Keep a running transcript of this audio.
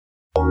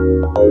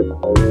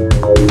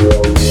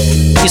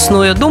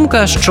Існує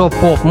думка, що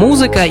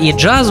поп-музика і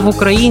джаз в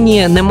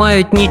Україні не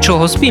мають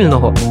нічого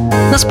спільного.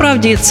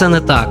 Насправді це не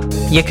так.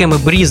 Якими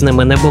б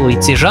різними не були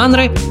ці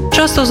жанри,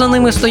 часто за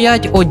ними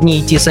стоять одні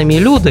й ті самі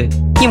люди.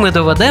 І ми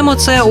доведемо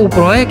це у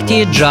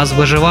проєкті «Джаз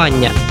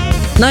виживання».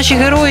 Наші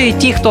герої –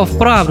 ті, хто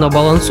вправно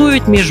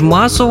балансують між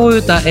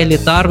масовою та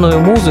елітарною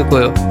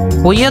музикою,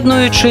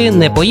 поєднуючи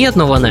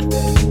непоєднуване.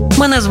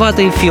 Мене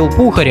звати Філ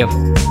Пухарєв.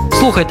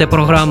 Слухайте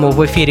програму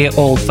в ефірі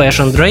Old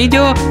Fashioned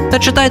Radio та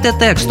читайте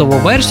текстову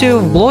версію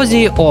в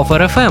блозі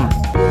OFR.FM.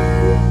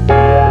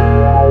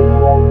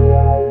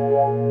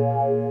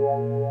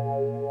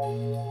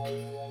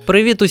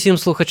 Привіт усім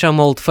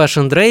слухачам Old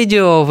Fashioned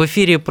Radio. В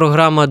ефірі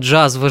програма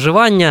 «Джаз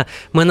виживання».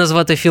 Мене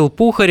звати Філ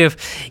Пухарєв.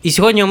 І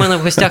сьогодні у мене в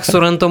гостях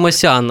Сурен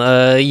Томосян.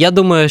 Я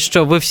думаю,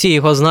 що ви всі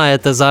його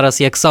знаєте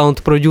зараз як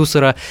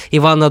саунд-продюсера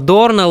Івана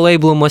Дорна,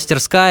 лейблу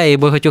 «Мастерська» і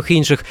багатьох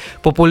інших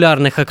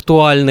популярних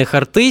актуальних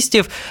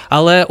артистів.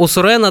 Але у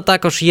Сурена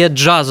також є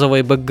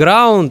джазовий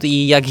бекграунд,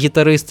 і як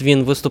гітарист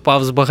він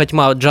виступав з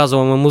багатьма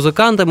джазовими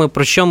музикантами,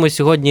 про що ми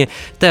сьогодні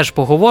теж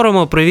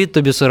поговоримо. Привіт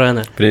тобі,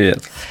 Сурене.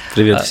 Привіт.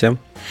 Привіт всім.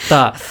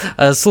 Так.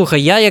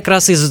 Слухай, я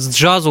якраз із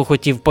джазу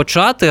хотів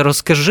почати.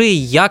 Розкажи,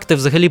 як ти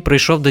взагалі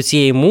прийшов до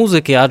цієї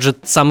музики, адже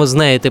саме з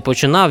неї ти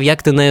починав,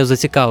 як ти нею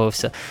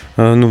зацікавився?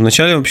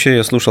 Вначале вообще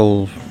я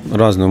слушал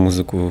разную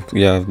музыку.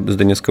 Я с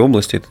Донецкой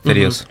области, это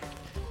Торез.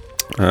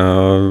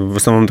 В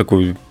основном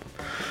такой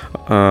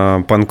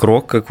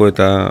панк-рок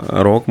какой-то,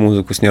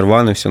 рок-музыку с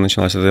Нирваны, все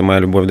началось, это моя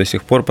любовь до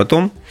сих пор.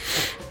 Потом,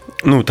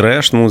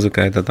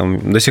 трэш-музыка, это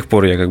там, до сих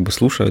пор я как бы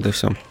слушаю это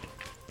все.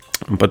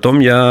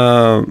 Потом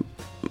я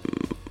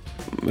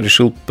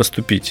решил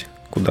поступить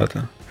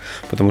куда-то,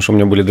 потому что у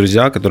меня были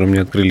друзья, которые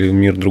мне открыли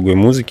мир другой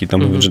музыки,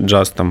 там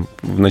джаз там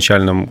в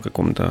начальном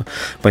каком-то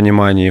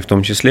понимании в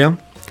том числе.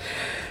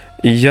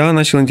 И я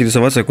начал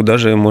интересоваться, куда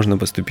же можно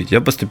поступить.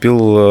 Я поступил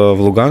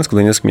в Луганск, в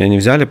Донецк меня не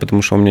взяли,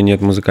 потому что у меня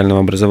нет музыкального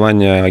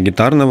образования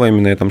гитарного,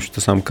 именно я там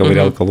что-то сам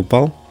ковырял,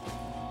 колупал.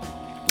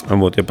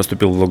 Вот, я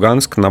поступил в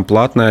Луганск на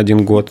платное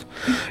 1 год.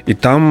 И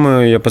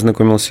там я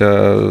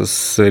познакомился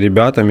с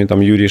ребятами,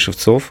 там Юрий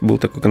Шевцов был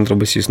такой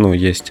контрабасист,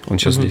 есть, он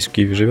сейчас здесь в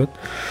Киеве живет.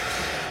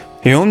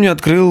 И он мне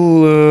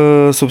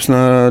открыл,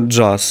 собственно,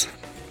 джаз.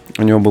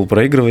 У него был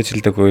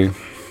проигрыватель такой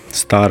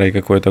старый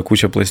какой-то,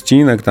 куча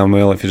пластинок, там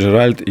Элла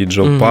Фиджеральд, и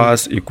Джо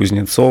Пасс, и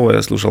Кузнецова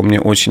я слушал, мне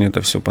очень это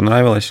все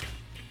понравилось.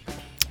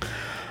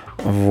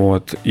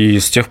 Вот. И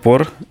с тех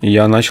пор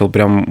я начал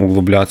прям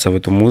углубляться в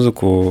эту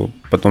музыку.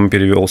 Потом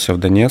перевелся в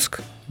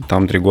Донецк.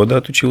 Там 3 года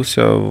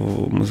отучился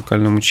в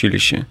музыкальном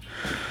училище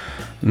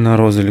на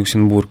Роза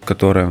Люксембург,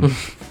 которая...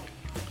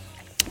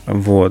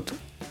 Вот.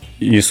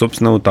 И,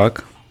 собственно, вот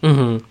так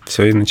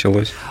все и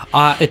началось.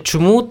 А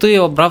чому ти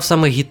обрав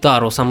саме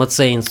гітару, саме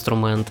цей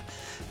інструмент?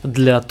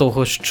 Для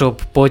того,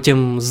 щоб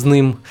потім з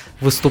ним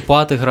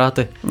виступати,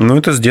 грати?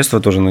 Это с детства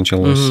тоже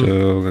началось.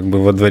 Как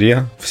бы во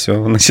дворе все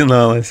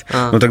начиналось.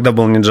 Но тогда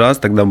был не джаз,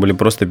 тогда были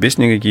просто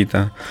песни какие-то.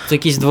 Это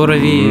какие-то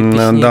дворовые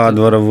песни? Да,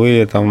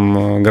 дворовые,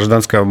 там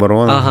 «Гражданская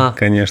оборона».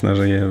 Конечно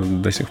же, я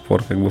до сих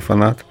пор как бы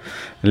фанат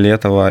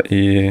Летова.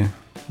 И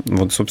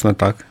вот, собственно,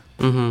 так.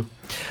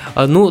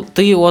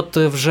 Ти от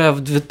вже в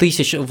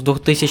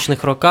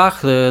 2000-х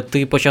роках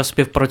ти почав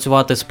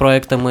співпрацювати з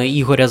проектами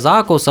Ігоря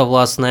Закуса,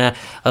 власне,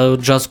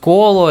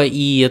 Джаз-коло,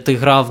 і ти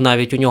грав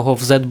навіть у нього в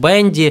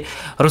Z-бенді.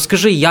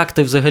 Розкажи, як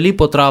ти взагалі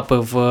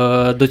потрапив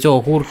до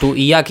цього гурту,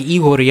 і як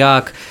Ігор,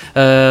 як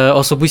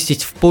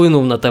особистість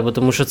вплинув на тебе,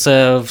 тому що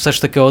це все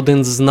ж таки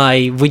один з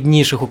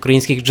найвидніших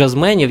українських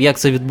джазменів. Як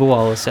це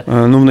відбувалося?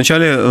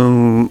 Вначале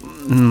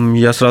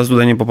я сразу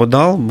туда не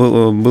попадал.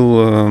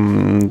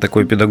 Был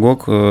такой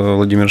педагог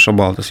Владимир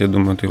Шабалтас, я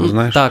думаю, ты его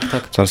знаешь. Так.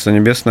 Царство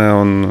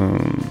небесное,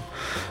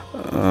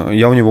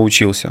 я у него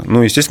учился.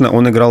 Естественно,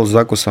 он играл с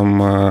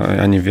Закусом,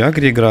 они в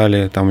Виагре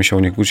играли, там еще у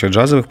них куча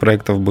джазовых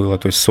проектов было,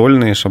 то есть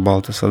сольные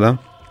Шабалтаса, да.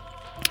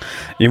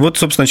 И вот,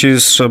 собственно,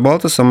 через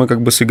Шабалтаса мы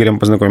как бы с Игорем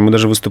познакомились. Мы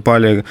даже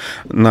выступали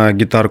на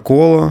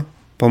гитар-коло,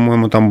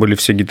 по-моему, там были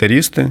все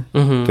гитаристы,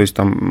 то есть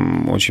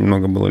там очень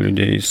много было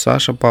людей. И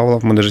Саша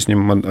Павлов, мы даже с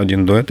ним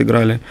один дуэт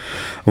играли.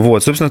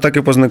 Вот, собственно, так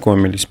и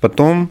познакомились.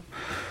 Потом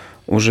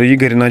уже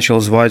Игорь начал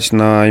звать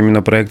на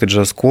именно проекты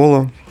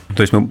 «Джаз-коло».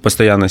 То есть мы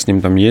постоянно с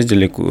ним там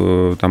ездили,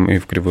 там и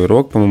в Кривой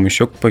Рог, по-моему,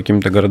 еще по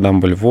каким-то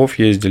городам, во Львов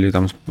ездили,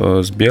 там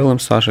с Белым,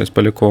 с Сашей, с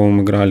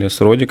Поляковым играли,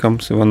 с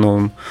Родиком, с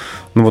Ивановым.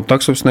 Вот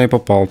так, собственно, и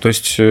попал. То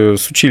есть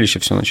с училища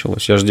все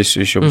началось. Я же здесь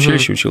еще в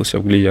училище учился,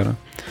 в Глиера,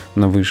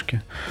 на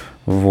вышке.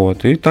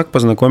 Вот. И так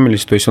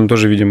познакомились. То есть он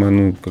тоже,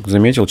 видимо, как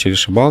заметил через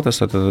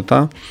Шабалтаса,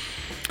 та-та-та.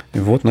 І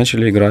от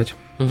почали грати.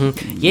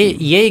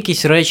 Є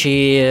якісь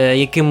речі,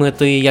 якими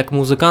ти як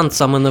музикант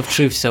саме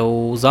навчився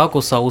у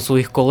Закуса, у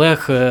своїх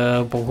колег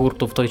по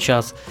гурту в той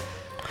час?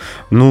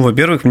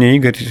 Во-первых, мне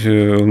Игорь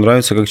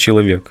нравится как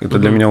человек. Это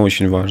для меня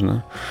очень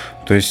важно.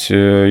 То есть,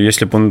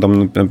 если бы он,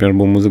 там, например,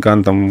 был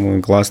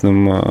музыкантом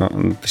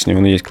классным, точнее,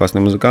 он и есть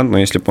классный музыкант, но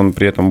если бы он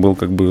при этом был,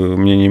 как бы,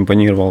 мне не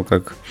импонировал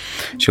как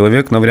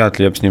человек, навряд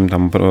ли я бы с ним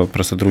там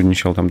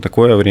просотрудничал там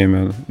такое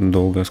время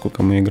долгое,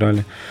 сколько мы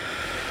играли.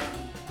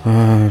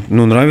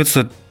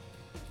 Нравится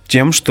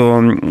тем,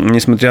 что,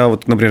 несмотря,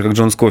 вот, например, как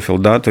Джон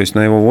Скофилд, да, то есть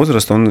на его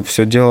возраст, он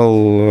все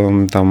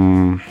делал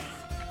там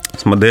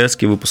с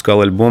Модески,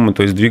 выпускал альбомы,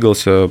 то есть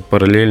двигался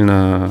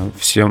параллельно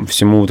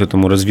всему вот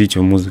этому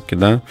развитию музыки,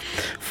 да.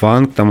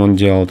 Фанк там он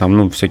делал,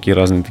 там, всякие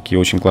разные такие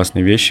очень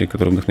классные вещи,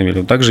 которые вдохновили.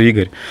 Вот также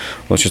Игорь.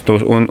 Вот сейчас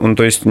он,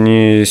 то есть,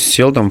 не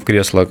сел там в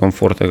кресло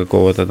комфорта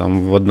какого-то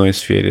там в одной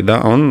сфере, да,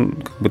 а он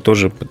как бы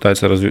тоже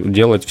пытается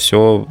делать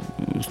все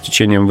с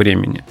течением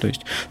времени. То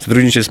есть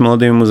сотрудничать с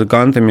молодыми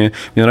музыкантами.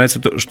 Мне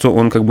нравится то, что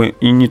он как бы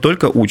и не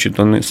только учит,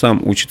 он и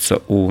сам учится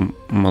у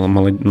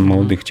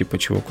молодых типа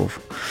чуваков.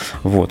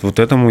 Вот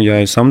этому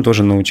я и сам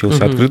тоже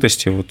научился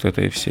открытости вот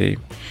этой всей.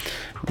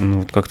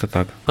 От как-то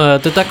так.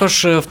 Ти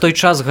також в той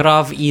час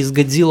грав із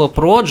Godzilla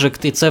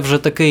Project, і це вже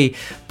такий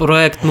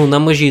проект, на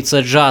межі,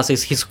 це джаз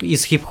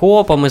із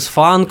хіп-хопом, із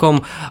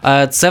фанком.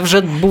 Це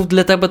вже був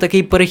для тебе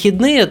такий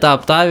перехідний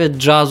етап,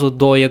 від джазу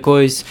до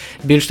якоїсь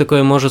більш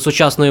такої, може,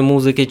 сучасної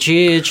музики,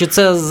 чи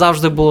це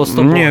завжди було з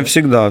тобою? Не,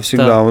 всегда.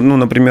 Да.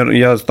 Например,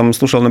 я там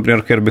слушал,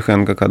 например, Херби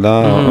Хэнкока,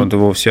 да, вот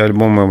его все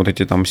альбомы, вот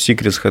эти там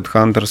Secrets,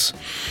 Headhunters,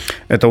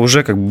 это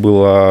уже как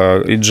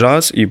было и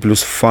джаз, и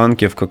плюс в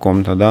фанке в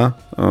каком-то, да,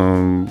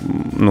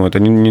 это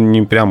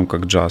не прям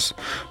как джаз,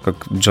 как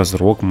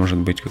джаз-рок, может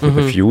быть,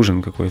 какой-то фьюжн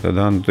какой-то,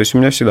 да. То есть у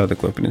меня всегда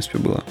такое, в принципе,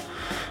 было.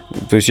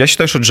 То есть я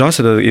считаю, что джаз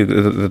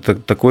это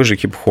такой же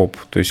хип-хоп,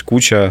 то есть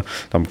куча,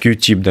 там,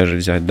 Q-tip даже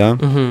взять, да,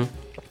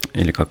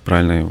 или как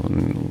правильно его,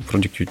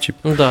 вроде Q-tip.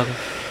 Да.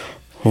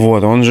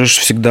 Вот, он же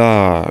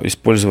всегда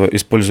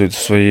использует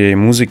в своей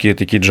музыке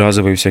такие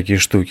джазовые всякие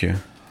штуки.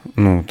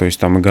 То есть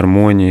там и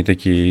гармонии,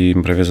 такие и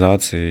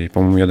импровизации.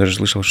 По-моему, я даже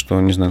слышал, что,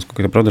 не знаю,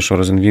 сколько это правда, что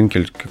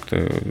Розенвинкель как-то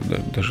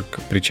даже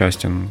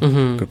причастен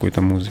к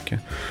какой-то музыке.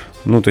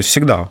 То есть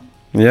всегда.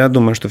 Я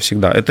думаю, что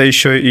всегда. Это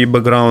еще и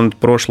бэкграунд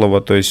прошлого,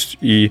 то есть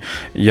и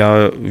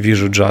я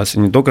вижу джаз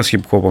не только с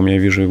хип-хопом, я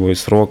вижу его и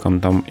с роком,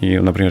 там, и,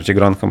 например,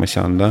 Тигран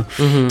Хамасян, да,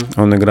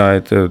 он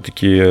играет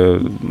такие,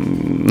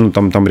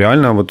 там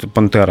реально, вот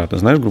Пантера, ты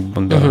знаешь группу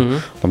Пантера?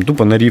 Там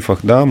тупо на рифах,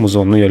 да,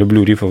 музон, я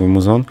люблю рифовый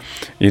музон,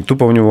 и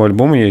тупо у него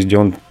альбомы есть, где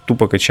он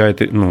тупо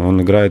качает, он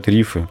играет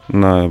рифы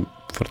на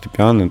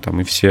фортепиано, там,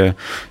 и все...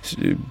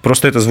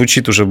 Просто это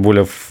звучит уже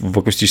более в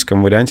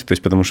акустическом варианте, то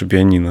есть потому что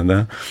пианино,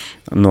 да.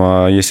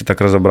 А если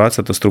так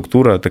разобраться, то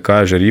структура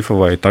такая же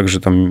рифовая, и также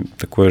там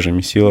такое же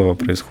месилово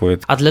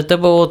происходит. А для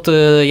тебе, от,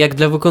 як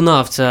для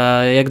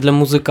виконавця, як для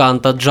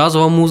музиканта,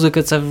 джазова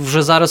музика – це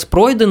вже зараз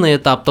пройдений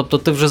етап? Тобто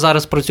ти вже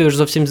зараз працюєш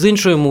зовсім з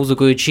іншою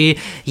музикою? Чи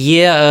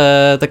є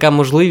така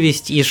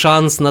можливість і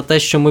шанс на те,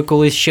 що ми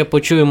колись ще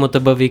почуємо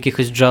тебе в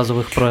якихось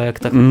джазових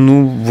проєктах?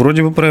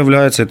 Вроде бы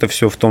проявляется это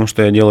все в том,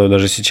 что я делаю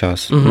даже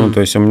сейчас.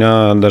 То есть у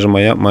меня даже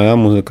моя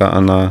музыка,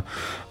 она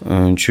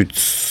чуть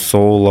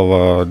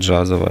соулово,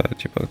 джазовая,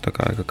 типа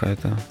такая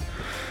какая-то,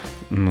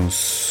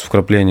 с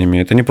вкраплениями.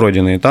 Это не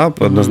пройденный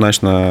этап,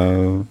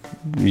 однозначно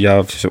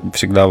я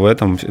всегда в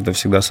этом, это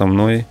всегда со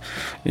мной,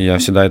 и я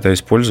всегда это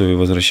использую и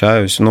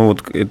возвращаюсь.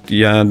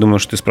 Я думаю,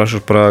 что ты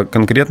спрашиваешь про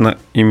конкретно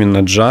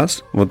именно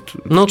джаз,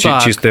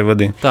 чистой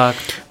воды. Так.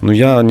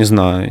 Я не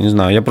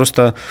знаю, я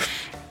просто...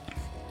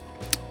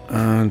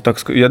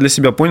 я для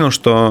себя понял,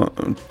 что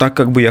так,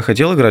 как бы я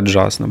хотел играть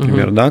джаз,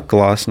 например, да,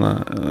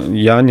 классно,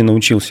 я не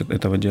научился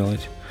этого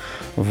делать.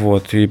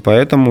 И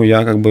поэтому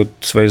я как бы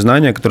свои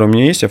знания, которые у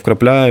меня есть, я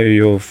вкрапляю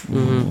ее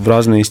в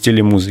разные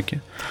стили музыки.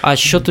 А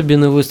що тобі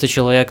не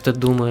вистачило, як ти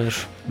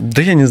думаєш?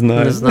 Да я не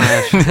знаю. Не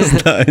знаєш. Не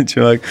знаю,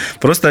 чувак.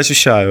 Просто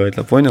ощущаю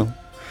это, понял?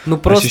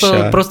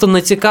 Просто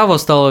не цікаво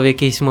стало в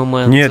якийсь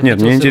момент. Нет,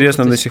 мне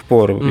интересно до сих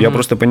пор. Я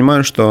просто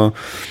понимаю, что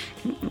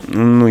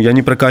я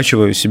не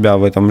прокачиваю себя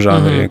в этом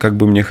жанре, как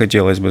бы мне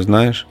хотелось бы,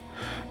 знаешь.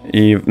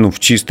 И, в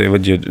чистой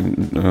воде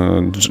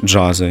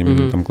джаза,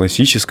 именно там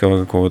классического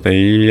какого-то.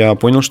 И я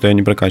понял, что я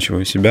не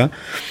прокачиваю себя.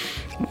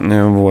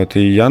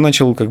 И я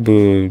начал как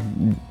бы...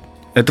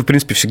 Это, в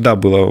принципе, всегда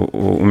было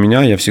у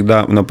меня. Я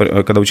всегда,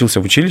 когда учился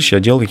в училище,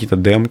 я делал какие-то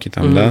демки,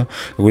 там, да,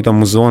 какой-то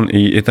музон.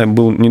 И это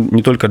был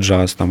не только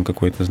джаз там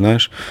какой-то,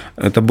 знаешь.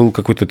 Это был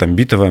какой-то там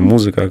битовая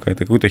музыка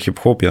какая-то, какой-то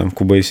хип-хоп. Я там в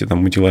Кубейсе там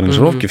мутил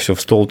аранжировки, все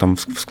в стол там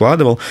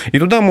складывал. И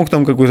туда мог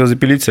там какой-то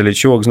запилить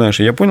солячок, знаешь.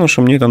 И я понял,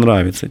 что мне это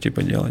нравится,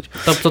 типа, делать.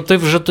 Тобто ти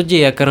вже тоді,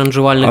 як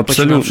аранжувальник,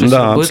 починав щось робити?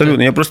 Да,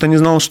 абсолютно. Я просто не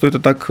знал, что это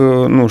так,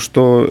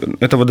 что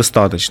этого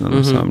достаточно,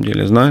 на самом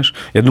деле, знаешь.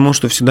 Я думал,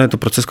 что всегда это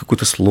процесс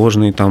какой-то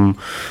сложный, там,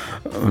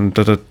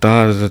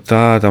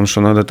 там,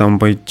 что надо там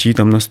пойти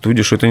там на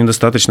студию, что это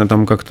недостаточно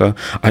там как-то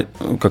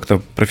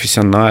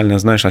профессионально,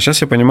 знаешь. А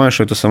сейчас я понимаю,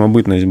 что это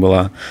самобытность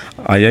была,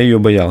 а я ее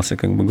боялся,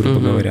 как бы, грубо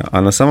говоря.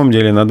 А на самом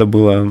деле надо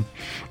было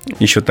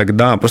еще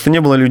тогда... Просто не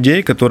было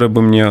людей, которые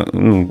бы мне,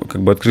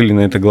 как бы открыли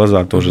на это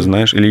глаза тоже,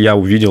 знаешь. Или я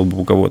увидел бы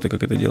у кого-то,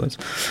 как это делать.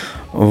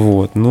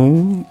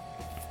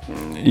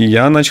 И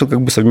я начал как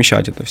бы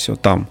совмещать это все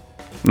там.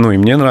 И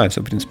мне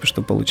нравится, в принципе,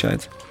 что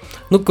получается.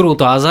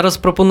 Круто. А зараз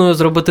пропоную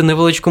зробити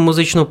невеличку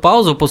музичну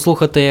паузу,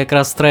 послухати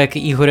якраз трек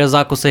Ігоря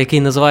Закуса,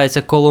 який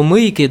називається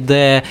 «Коломийки»,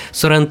 де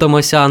Сорен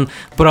Томасян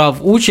брав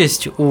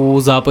участь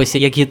у записі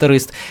як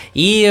гітарист.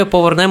 І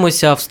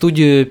повернемося в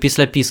студію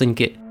після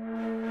пісеньки.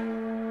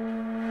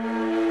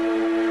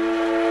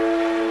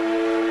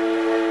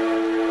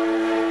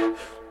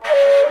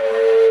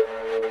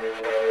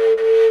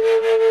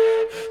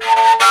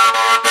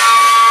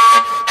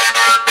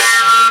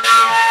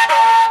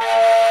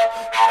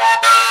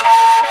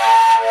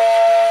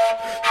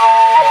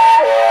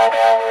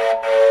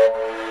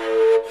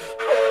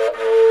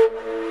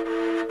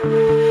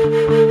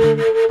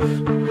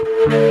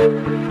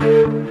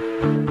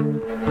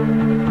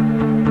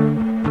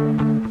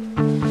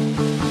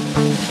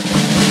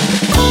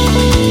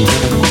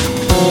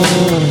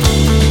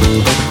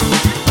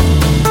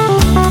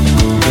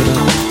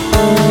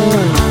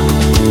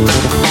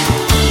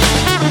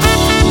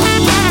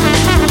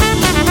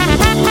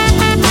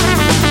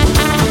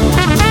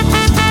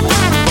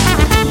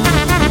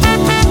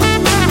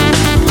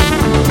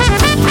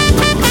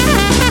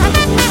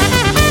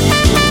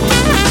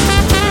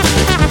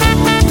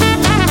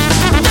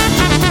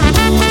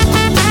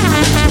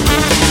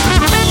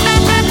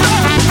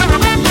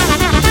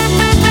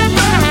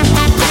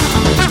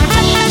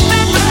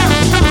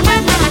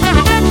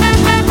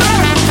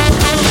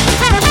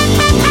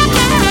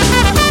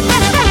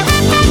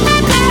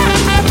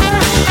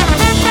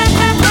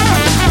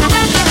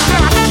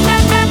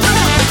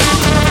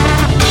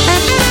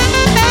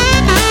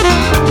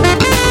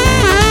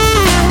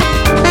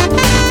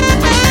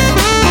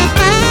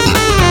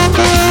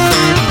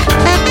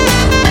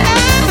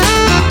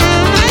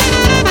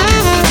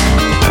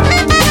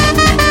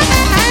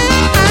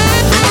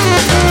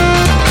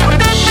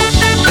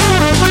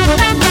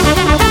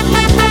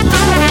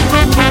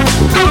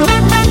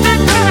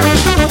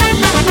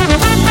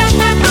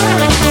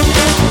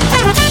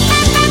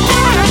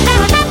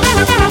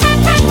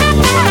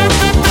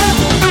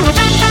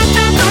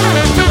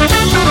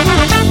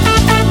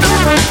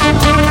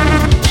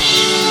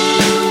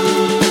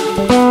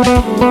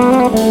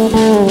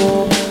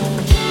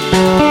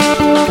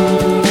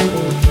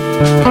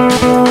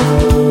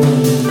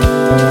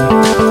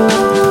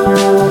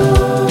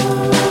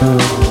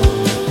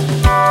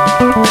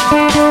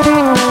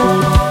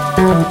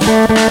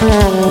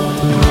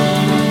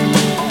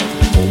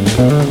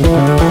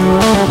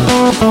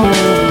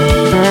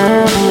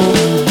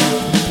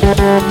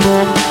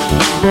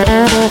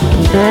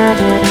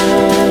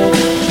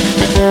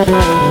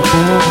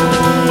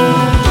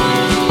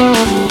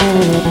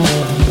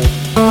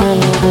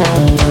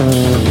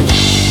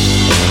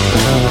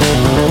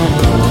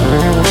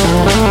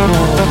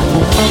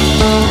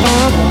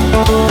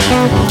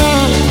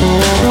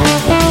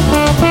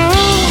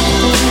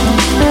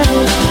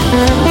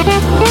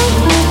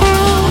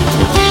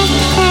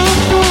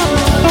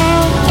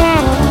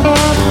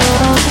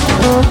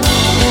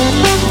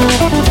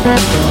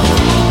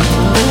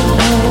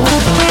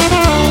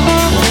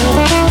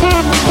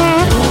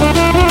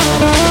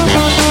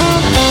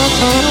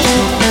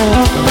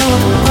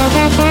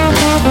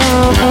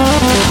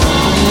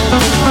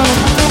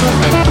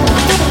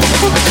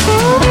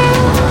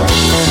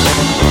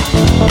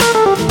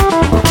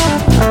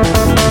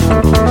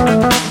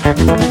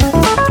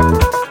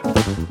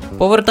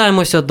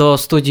 Повертаємося до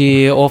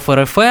студії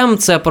Offer FM.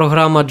 Це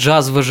програма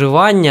 «Джаз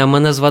виживання».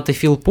 Мене звати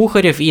Філ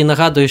Пухарєв і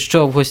нагадую,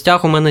 що в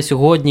гостях у мене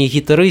сьогодні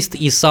гітарист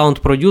і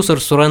саунд-продюсер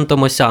Сурен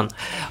Томосян.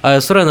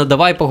 Сурене,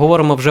 давай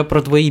поговоримо вже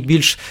про твої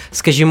більш,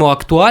 скажімо,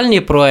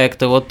 актуальні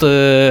проекти.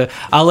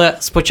 Але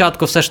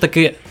спочатку все ж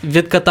таки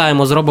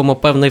відкатаємо, зробимо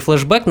певний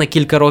флешбек на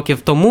кілька років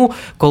тому,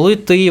 коли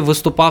ти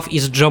виступав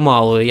із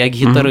Джамалою як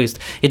гітарист.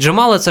 Mm-hmm. І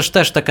Джамала – це ж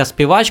теж така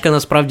співачка,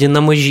 насправді,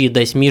 на межі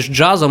десь між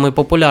джазом і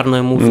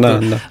популярною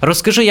музикою. Да.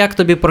 Розкажи, як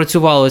тобі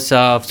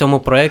працювалося в цьому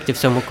проєкті, в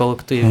цьому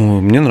колективі?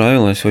 Мне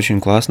нравилось, очень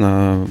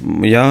классно.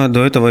 До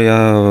этого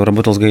я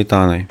работал с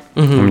Гаитаной.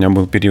 У меня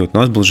был период. У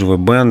нас был живой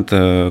бенд,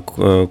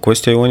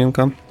 Костя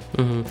Ионенко.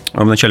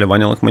 Вначале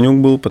Ваня Лохманюк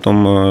был,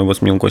 потом его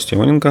сменил Костя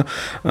Ионенко,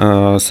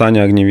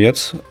 Саня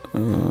Огневец,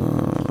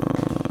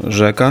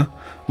 Жека,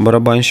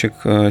 барабанщик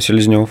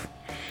Селезнёв.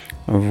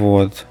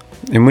 Вот.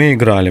 И мы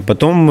играли.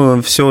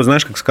 Потом все,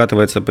 знаешь, как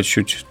скатывается по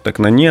чуть-чуть так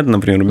на нет,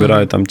 например,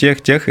 убираю там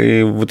тех,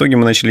 и в итоге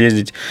мы начали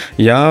ездить.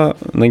 Я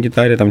на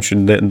гитаре там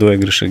чуть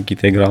доигрыши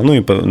какие-то играл, ну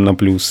и на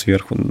плюс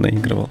сверху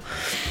наигрывал.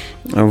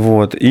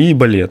 Вот. И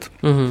балет.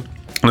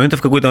 Но это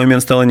в какой-то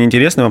момент стало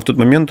неинтересным, а в тот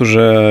момент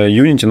уже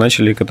Unity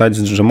начали катать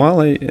с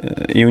Джамалой,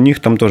 и у них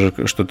там тоже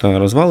что-то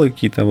развалы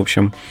какие-то, в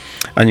общем,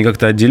 они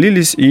как-то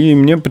отделились, и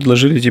мне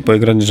предложили, типа,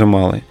 играть с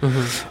Джамалой.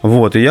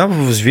 Вот, и я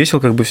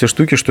взвесил как бы все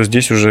штуки, что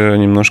здесь уже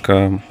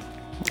немножко...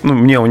 Ну,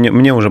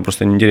 мне уже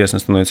просто неинтересно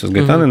становится с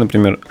Гаитаной,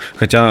 например,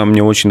 хотя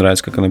мне очень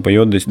нравится, как она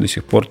поет до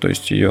сих пор, то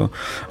есть ее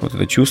вот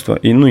это чувство.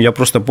 И, я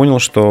просто понял,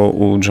 что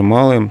у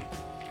Джамалы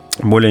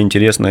более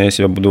интересно я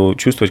себя буду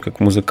чувствовать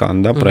как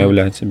музыкант, да,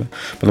 проявлять себя.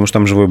 Потому что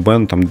там живой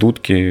бенд, там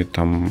дудки,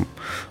 там,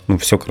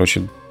 все,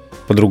 короче,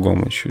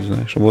 по-другому чуть,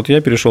 знаешь. Вот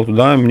я перешел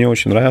туда, мне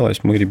очень нравилось,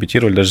 мы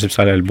репетировали, даже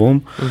записали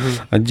альбом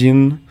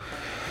один.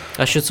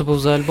 А що це був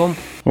за альбом?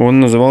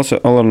 Он назывался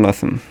All or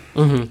Nothing.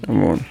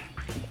 Вот.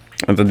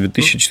 Это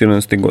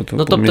 2014 год.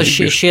 Тобто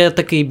ще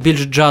такий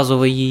більш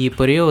джазовий її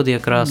період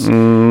якраз.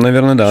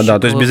 Наверное, да.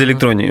 То есть без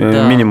электроники,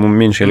 минимум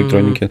меньше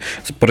электроники.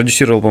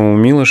 Продюсировал,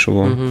 по-моему,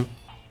 Милошеву.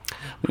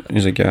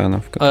 Із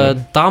океанів.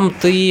 Там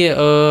ти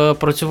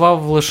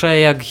працював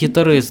лише як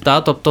гітарист,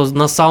 да? Тобто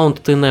на саунд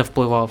ти не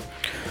впливав?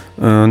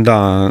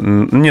 Да.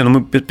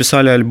 Мы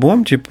писали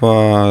альбом,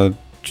 типа,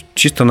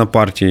 чисто на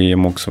партии я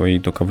мог свои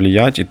только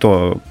влиять, и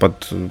то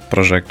под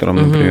прожектором,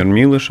 например,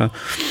 Милыша.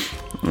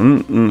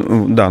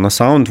 Да, на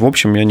саунд, в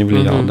общем, я не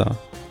влиял, да.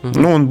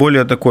 Он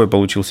более такой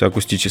получился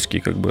акустический,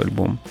 как бы,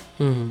 альбом.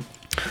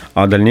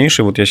 А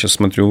дальнейшие, вот я сейчас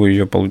смотрю,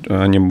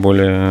 они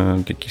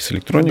более такие с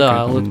электроникой.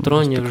 Да,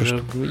 електронні вже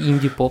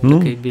інді-поп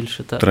такий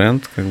більше.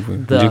 Тренд, как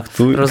бы,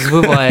 диктує.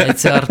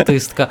 Розвивається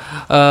артистка.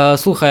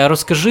 Слухай, а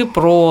розкажи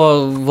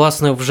про,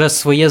 власне, вже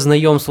своє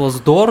знайомство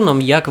з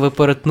Дорном, як ви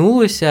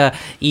перетнулися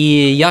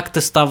і як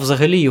ти став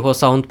взагалі його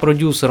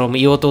саунд-продюсером.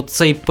 І от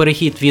цей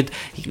перехід від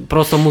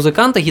просто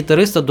музиканта,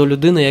 гітариста до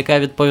людини, яка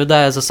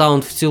відповідає за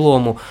саунд в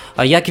цілому.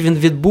 А як він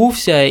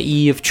відбувся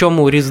і в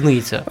чому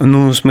різниця?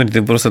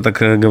 Смотри, ты просто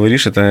так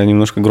говоришь, это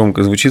немножко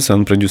громко звучит,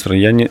 саунд-продюсер.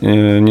 Я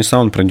не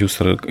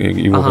саунд-продюсер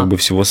его как бы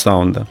всего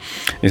саунда.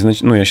 И,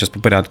 значит, я сейчас по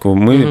порядку.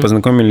 Мы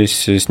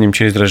познакомились с ним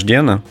через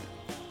Рождена.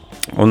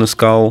 Он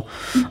искал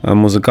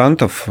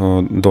музыкантов,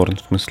 Дорн,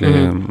 в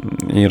смысле,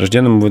 и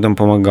Рожден ему в этом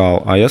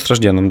помогал. А я с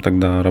Рожденом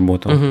тогда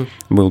работал,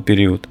 был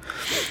период.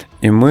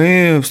 И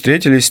мы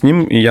встретились с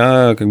ним, и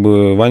я как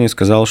бы Ване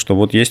сказал, что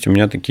вот есть у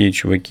меня такие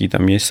чуваки,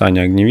 там есть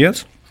Саня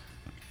Огневец,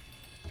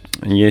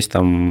 есть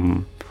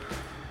там...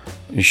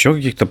 еще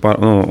каких-то пар...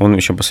 он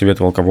еще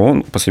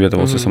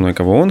посоветовался со мной,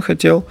 кого он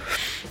хотел.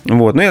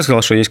 Вот. Но я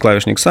сказал, что есть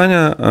клавишник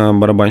Саня,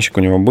 барабанщик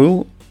у него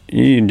был,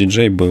 и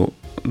диджей был.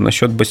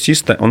 Насчет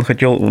басиста, он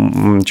хотел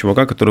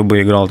чувака, который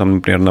бы играл, там,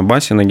 например, на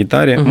басе, на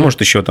гитаре,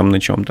 может, еще там на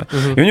чем-то.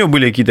 И у него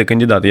были какие-то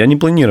кандидаты. Я не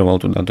планировал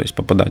туда, то есть,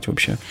 попадать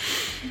вообще.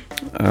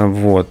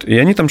 Вот. И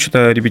они там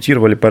что-то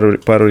репетировали,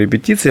 пару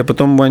репетиций, а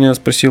потом Ваня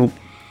спросил,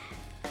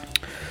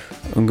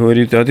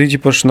 говорит, а ты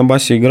типа на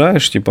басе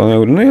играешь? Типа, я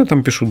говорю, я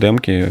там пишу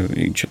демки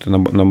и что-то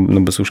на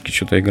басушке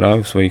что-то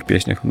играю в своих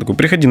песнях. Он такой,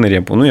 приходи на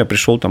репу. Я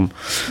пришел там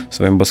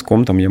своим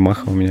баском, там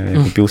Ямаха у меня,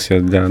 я купил себе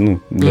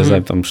для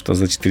записи, там что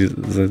за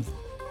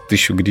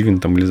 1000 гривен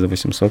там, или за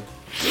 800,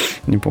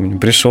 не помню.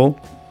 Пришел,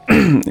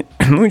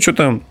 и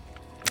что-то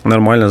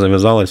нормально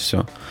завязалось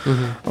все.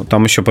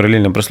 Там еще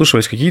параллельно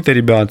прослушивались какие-то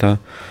ребята.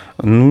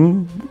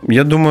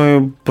 Я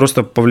думаю,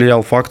 просто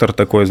повлиял фактор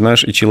такой,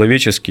 знаешь, и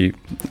человеческий.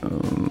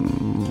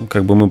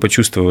 Как бы мы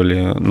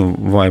почувствовали,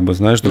 вайби,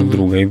 знаєш, друг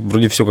друга. І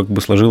вроді все как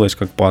бы сложилось,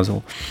 как пазл.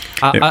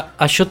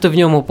 А що ти в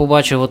ньому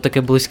побачив от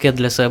таке близьке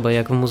для себе,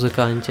 як в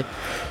музиканті?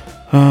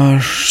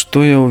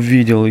 Что я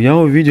увидел? Я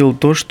увидел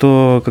то,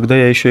 что когда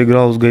я еще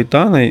играл с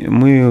Гайтаной,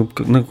 мы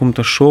на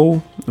каком-то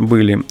шоу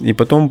были, и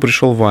потом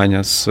пришел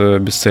Ваня с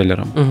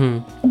бестселлером.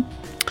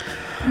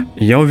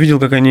 Я увидел,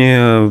 как они,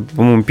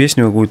 по-моему,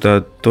 песню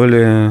какую-то, то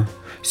ли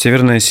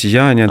 «Северное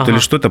сияние», то ли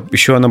что-то,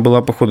 еще она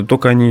была, походу,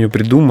 только они ее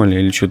придумали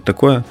или что-то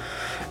такое,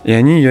 и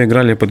они ее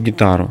играли под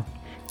гитару.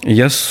 И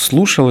я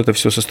слушал это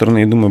все со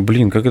стороны и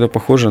думаю, как это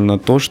похоже на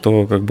то,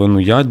 что как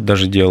бы, я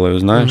даже делаю,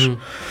 знаешь.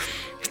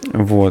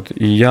 Вот.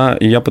 И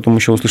я потом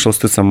еще услышал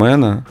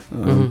Стецамена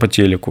по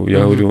телеку. Я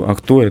говорю, а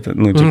кто это?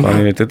 Она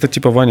говорит, это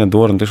типа Ваня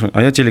Дорн.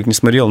 А я телек не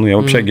смотрел, я в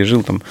общаге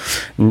жил, там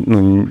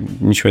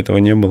ничего этого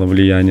не было,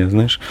 влияния,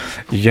 знаешь.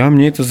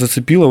 Мне это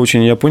зацепило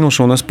очень, я понял,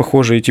 что у нас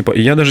похожие,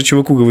 и я даже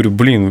чуваку говорю,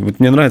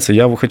 мне нравится,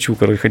 я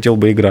хотел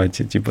бы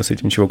играть, с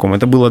этим чуваком.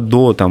 Это было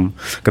до,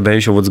 когда я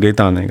еще с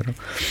Гайтаной играл.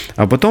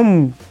 А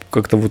потом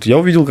как-то я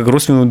увидел как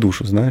родственную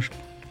душу, знаешь.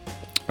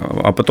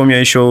 А потом я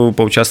еще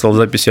поучаствовал в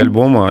записи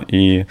альбома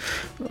и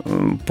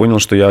понял,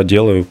 что я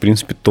делаю, в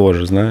принципе,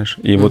 тоже, знаешь.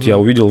 И вот я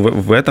увидел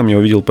в этом, я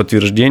увидел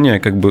подтверждение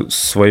как бы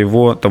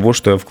своего, того,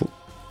 что я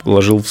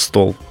вложил в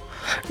стол.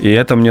 И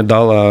это мне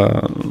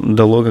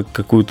дало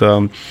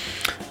какую-то,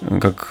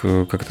 как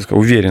это сказать,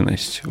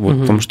 уверенность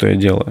в том, что я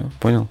делаю,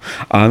 понял?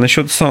 А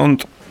насчет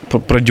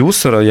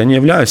продюсера, я не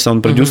являюсь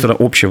саунд-продюсером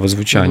общего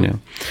звучания.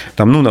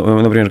 Там,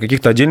 например,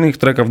 каких-то отдельных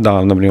треков,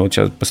 да, например, вот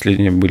сейчас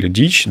последние были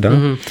 «Дичь», да,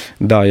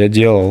 да, я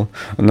делал,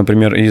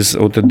 например, из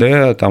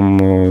ОТД,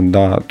 там,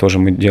 да, тоже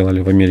мы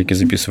делали в Америке,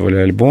 записывали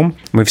альбом,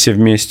 мы все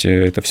вместе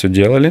это все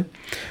делали,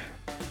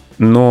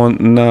 но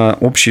на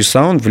общий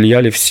саунд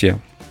влияли все.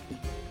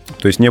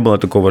 То есть не было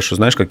такого, что,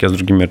 знаешь, как я с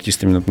другими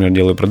артистами, например,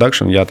 делаю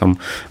продакшн, я там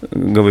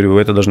говорю,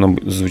 это должно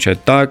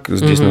звучать так,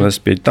 здесь надо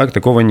спеть так,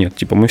 такого нет.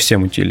 Типа мы все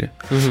мутили.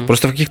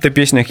 Просто в каких-то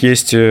песнях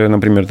есть,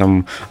 например,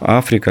 там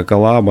Африка,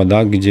 коллаба,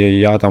 да, где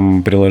я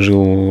там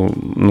приложил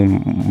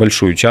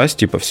большую часть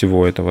типа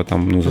всего этого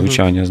там,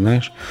 звучания,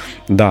 знаешь.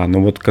 Да,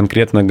 но вот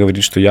конкретно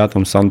говорить, что я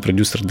там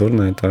саунд-продюсер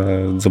Дорна,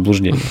 это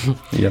заблуждение,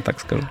 я так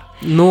скажу.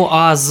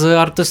 А з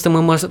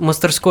артистами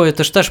мастерської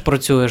ти ж теж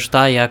працюєш,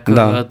 так?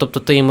 Да. Тобто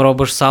ти їм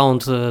робиш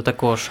саунд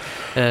також,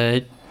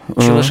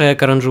 чи лише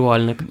як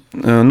аранжувальник?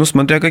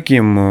 Смотря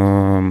каким.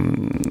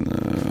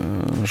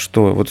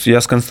 Что? Вот я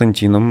с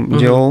Константином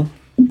делал.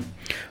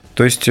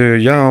 То есть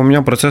у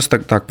меня процесс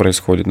так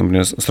происходит,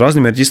 например, с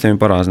разными артистами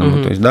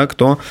по-разному. То есть, да,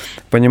 кто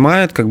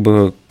понимает, как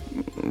бы,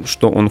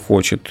 что он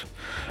хочет.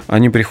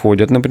 Они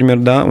приходят, например,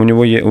 да,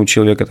 у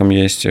человека там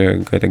есть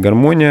какая-то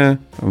гармония,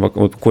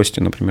 вот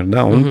Костя, например,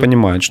 да, он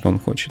понимает, что он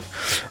хочет.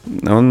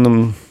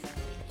 Он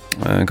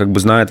как бы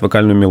знает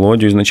вокальную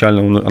мелодию,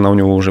 изначально она у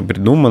него уже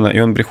придумана,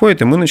 и он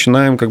приходит, и мы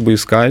начинаем как бы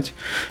искать,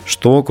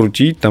 что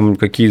крутить, там,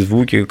 какие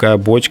звуки, какая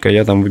бочка,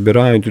 я там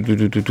выбираю,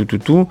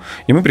 ту-ту-ту-ту-ту-ту,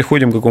 и мы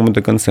приходим к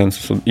какому-то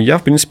консенсусу. И я,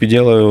 в принципе,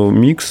 делаю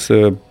микс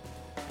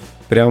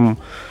прям,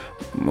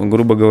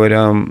 грубо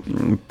говоря,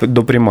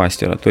 до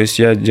премастера. То есть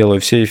я делаю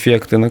все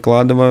эффекты,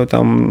 накладываю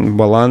там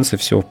балансы,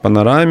 все в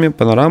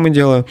панорамы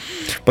делаю.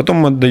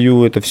 Потом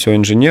отдаю это все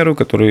инженеру,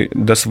 который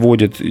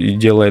досводит и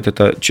делает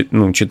это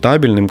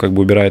читабельным, как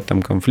бы убирает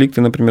там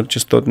конфликты, например,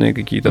 частотные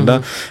какие-то,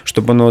 да,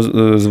 чтобы оно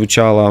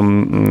звучало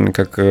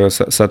как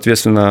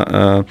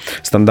соответственно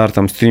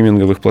стандартам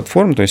стриминговых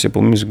платформ, то есть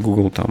Apple Music,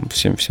 Google, там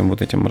всем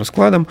вот этим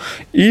раскладом.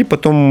 И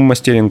потом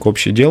мастеринг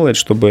общий делает,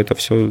 чтобы это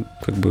все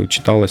как бы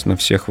читалось на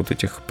всех вот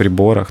этих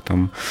приборах,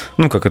 там,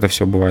 как это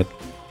все бывает.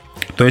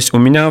 То есть у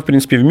меня, в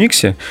принципе, в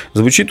миксе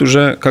звучит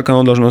уже, как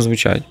оно должно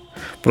звучать.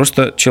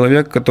 Просто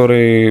человек,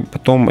 который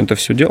потом это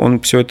все делает, он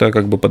все это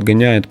как бы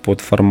подгоняет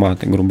под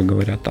форматы, грубо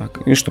говоря, так.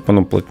 И чтобы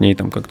оно плотнее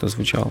там как-то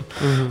звучало.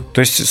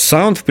 То есть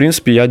саунд, в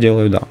принципе, я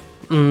делаю, да.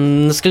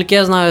 Наскільки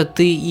я знаю,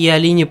 ти і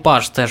Аліні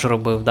Паш теж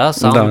робив, да,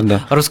 саунд?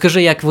 Да.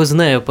 Розкажи, як ви з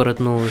нею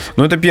перетнулись.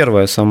 Это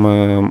первая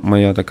самая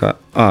моя такая...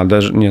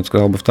 даже нет,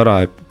 сказал бы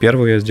вторая.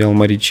 Первую я сделал,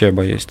 Мари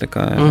Чеба есть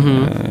такая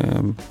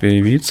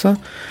певица.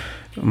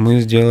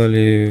 Мы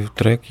сделали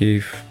трек ей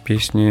в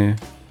песне,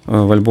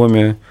 в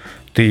альбоме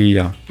 «Ты и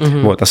я».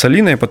 Вот. А с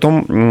Алиной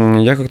потом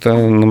я как-то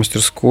на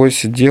мастерской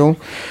сидел,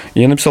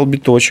 и я написал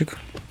биточек,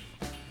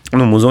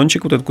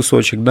 музончик, вот этот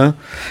кусочек, да.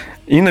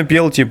 и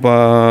напел,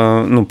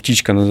 типа, ну,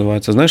 «Птичка»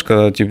 называется, знаешь,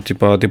 когда,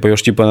 типа, ты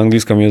поешь, типа, на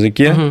английском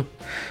языке,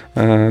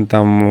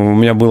 там, у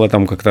меня было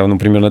там как-то, ну,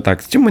 примерно так.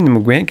 Ну, в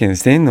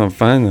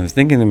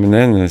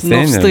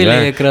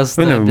стиле якраз.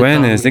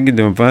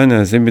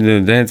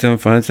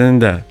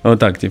 Вот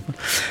так, типа.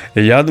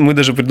 Мы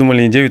даже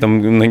придумали идею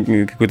там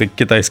на какой-то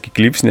китайский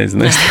клип снять,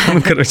 знаешь,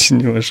 ну, короче,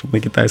 не важно, на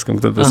китайском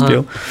кто-то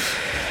спел.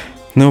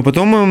 Но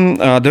потом,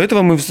 до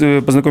этого мы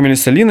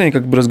познакомились с Алиной,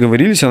 как бы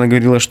разговорились, она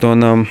говорила, что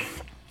она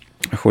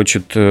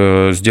хочет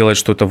сделать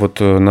что-то вот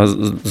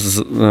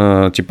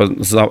типа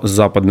с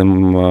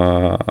западным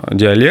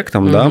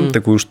диалектом, да,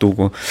 такую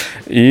штуку.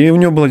 И у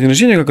нее был день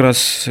рождения как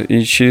раз,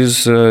 и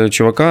через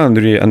чувака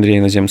Андрея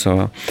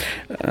Иноземцева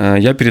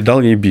я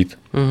передал ей бит.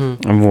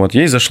 Вот,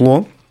 ей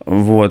зашло.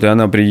 Вот, и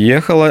она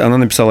приехала, она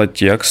написала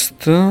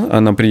текст,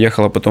 она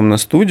приехала потом на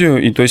студию,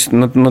 и то есть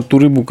на ту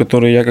рыбу,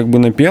 которую я как бы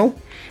напел,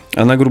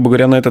 она, грубо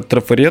говоря, на этот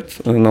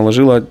трафарет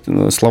наложила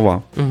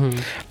слова.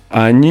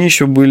 Они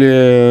еще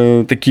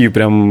были такие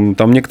прям,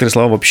 там некоторые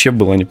слова вообще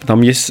было,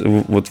 там есть,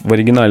 вот в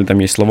оригинале там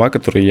есть слова,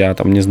 которые я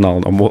там не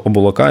знал,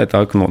 облака – это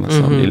окно, на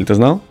самом деле, ты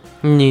знал?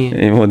 Нет.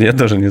 И вот я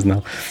тоже не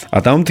знал.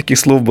 А там таких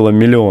слов было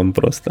миллион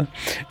просто.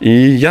 И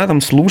я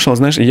там слушал,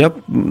 знаешь, и я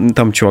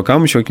там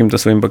чувакам еще каким-то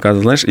своим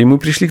показывал, знаешь, и мы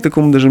пришли к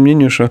такому даже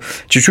мнению, что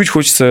чуть-чуть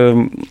хочется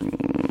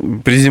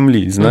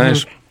приземлить,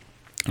 знаешь,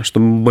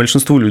 чтобы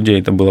большинству людей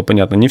это было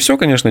понятно. Не все,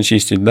 конечно,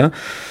 чистить, да,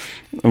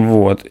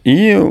 вот.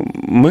 И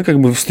мы как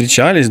бы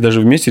встречались, даже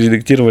вместе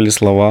редактировали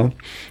слова,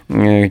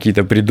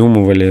 какие-то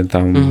придумывали,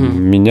 там,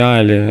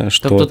 меняли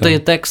что-то. Тобто ти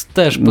текст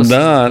теж писав?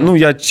 Да, ну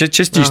я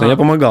частично, я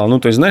помогал. Ну,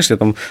 то есть, знаешь, я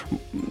там...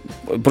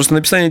 Просто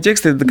написание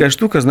текста – это такая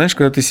штука, знаешь,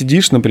 когда ты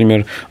сидишь,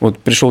 например, вот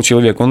пришел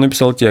человек, он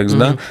написал текст,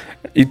 да,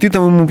 и ты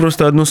там ему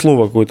просто одно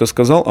слово какое-то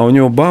сказал, а у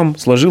него бам,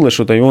 сложилось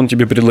что-то, и он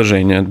тебе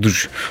предложение.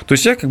 То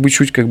есть я как бы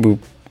чуть как бы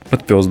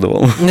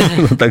подпёздывал,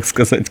 так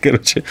сказать,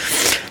 короче.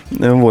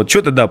 Вот,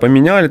 что-то, да,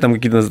 поменяли, там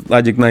какие-то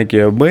Адик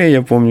Nike AB,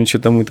 я помню,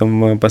 что-то мы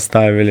там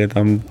поставили,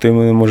 там, ты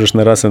можешь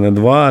на раз и на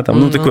два, там,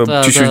 ну,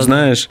 такое чуть-чуть,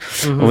 знаешь,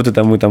 вот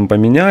это мы там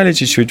поменяли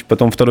чуть-чуть,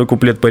 потом второй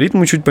куплет по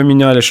ритму чуть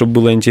поменяли,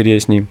 чтобы было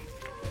интересней,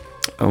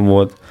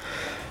 вот.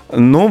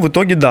 Но в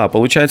итоге, да,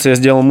 получается, я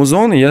сделал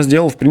музон, и я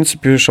сделал, в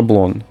принципе,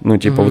 шаблон. Ну,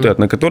 типа вот этот,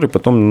 на который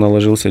потом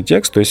наложился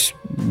текст. То есть,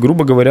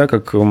 грубо говоря,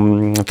 как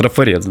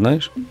трафарет,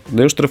 знаешь.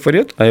 Даешь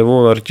трафарет, а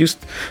его артист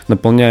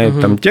наполняет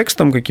там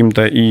текстом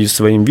каким-то и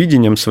своим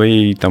видением,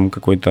 своей там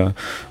какой-то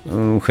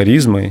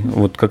харизмой.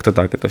 Вот как-то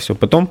так это все.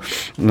 Потом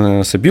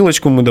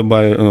сопилочку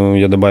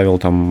я добавил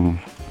там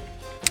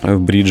в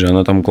бридже,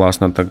 она там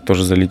классно так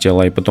тоже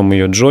залетела. И потом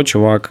ее Джо,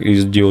 чувак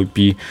из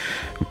DOP,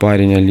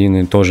 парень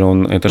Алины, тоже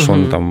он, это ж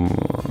он там,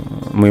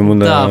 мы ему,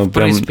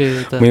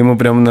 мы ему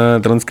прям на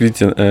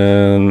транскрипте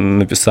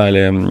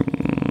написали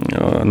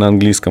на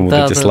английском вот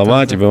эти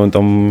слова, типа он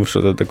там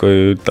что-то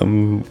такое,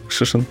 там,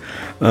 шишин,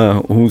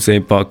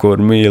 гусей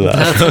покормила.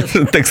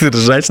 Так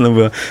ржачно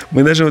было.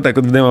 Мы даже вот так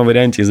вот в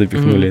демо-варіанті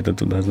запихнули это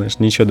туда, знаешь,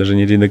 ничего даже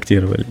не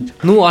редактировали.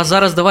 Ну, а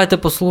зараз давайте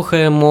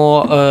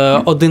послухаємо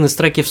один із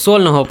треків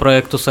сольного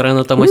проєкту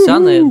Сирени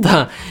Тамасяни,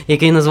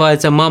 який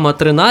називається «Мама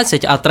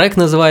 13», а трек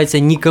називається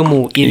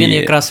 «Нікому». І він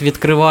якраз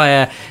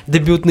відкриває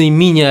дебютний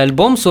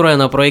міні-альбом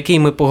Сурена, про який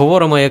ми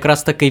поговоримо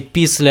якраз таки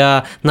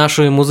після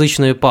нашої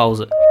музичної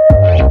паузи.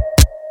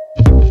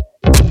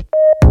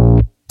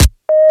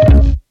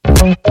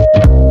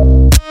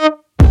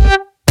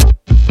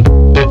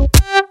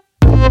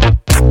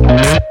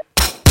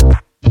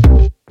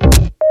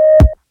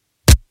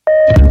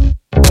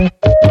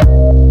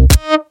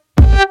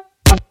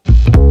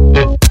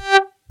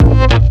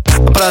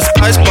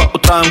 Просыпаюсь по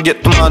утрам, где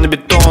туман и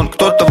бетон.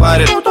 Кто-то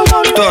варит,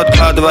 кто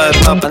откладывает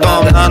на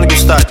потом. На ноги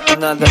встать,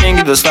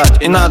 деньги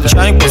достать, и надо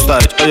чайник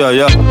поставить.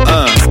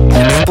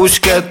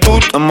 Пусть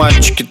тут, а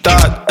мальчики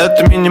так.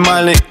 Это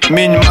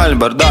минимальный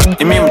бардак.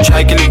 И мимо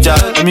чайки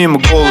летят, а мимо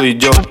голы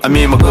идет, а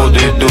мимо годы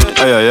идут.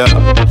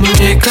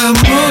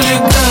 Никому не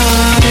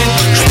говорит,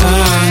 что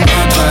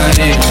она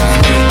творит.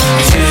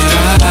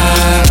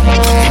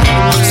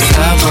 С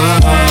тобой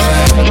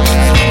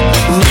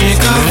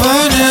никого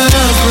не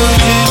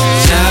разбудить.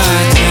 Я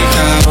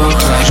тихо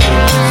ухожу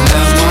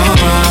домой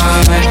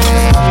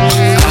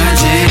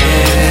один.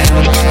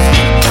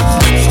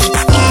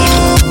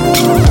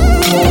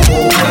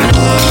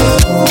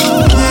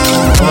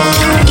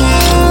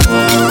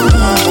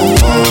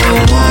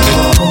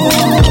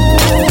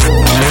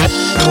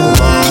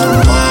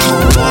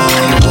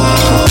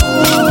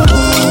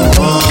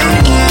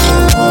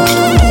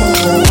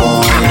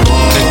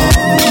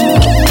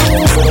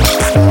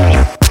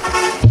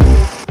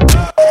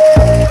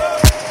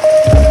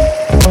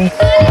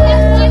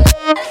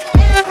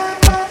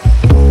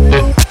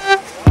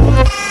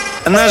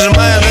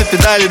 Нажимаю на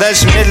педали,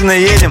 дальше медленно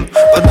едем.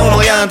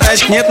 Подумал я, на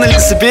тачке нет, на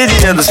велосипеде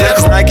еду.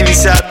 Сверху знаки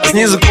висят, а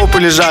снизу копы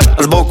лежат,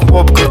 а сбоку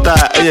поп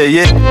крутая.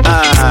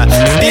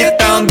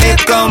 Бит-таун,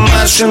 битком,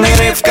 машины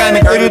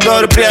рывками,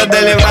 коридоры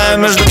преодолеваю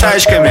между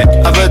тачками.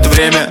 А в это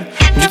время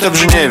где-то в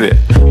Женеве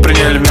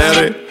приняли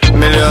меры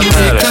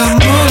миллионеры. Никому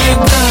не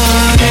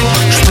говори,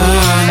 что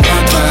она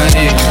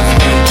творит.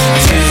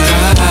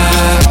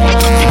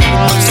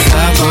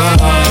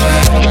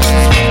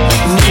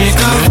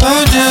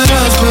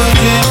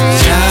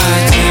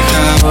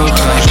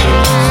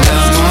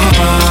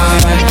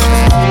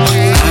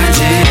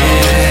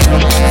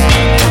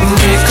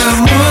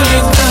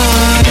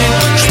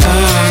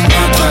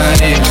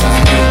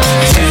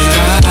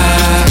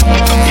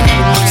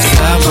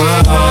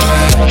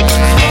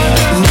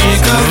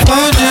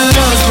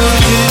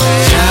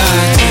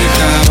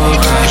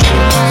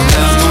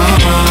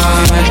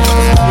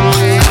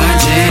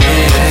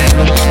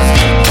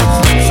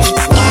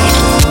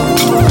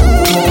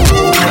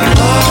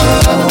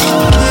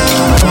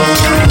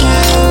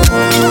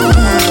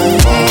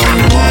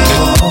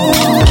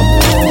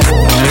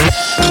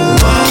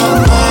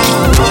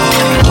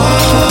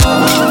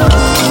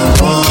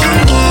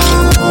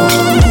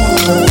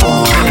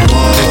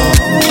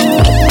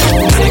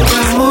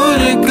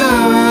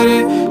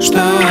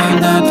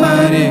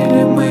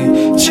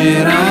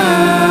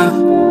 вечера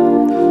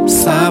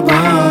с собой.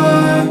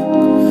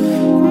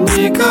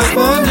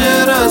 Никого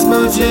не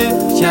разбуди,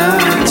 я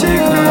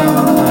тихо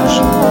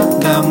ухожу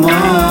домой.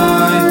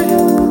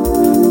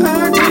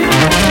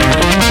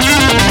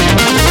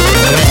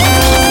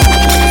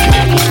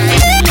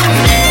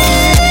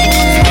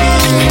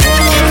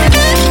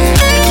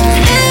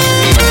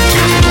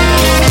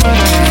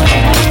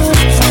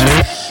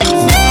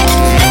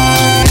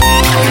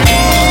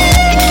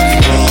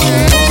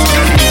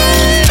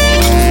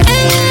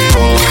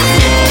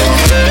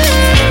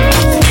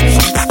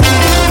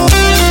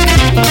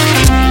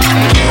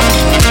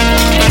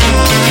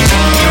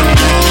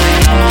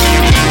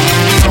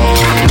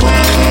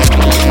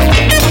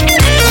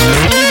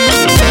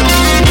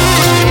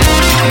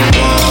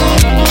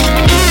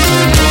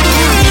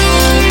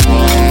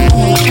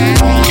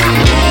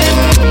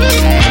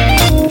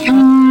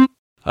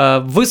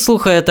 Ви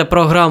слухаєте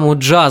програму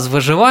 «Джаз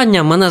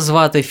виживання». Мене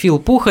звати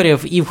Філ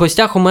Пухарєв, і в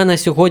гостях у мене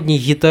сьогодні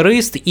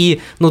гітарист і,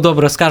 ну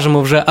добре,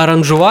 скажемо вже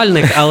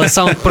аранжувальник, але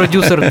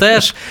саунд-продюсер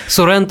теж,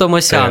 Сурен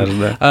Томасян.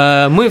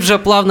 Ми вже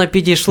плавно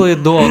підійшли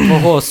до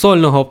твого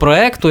сольного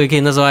проєкту,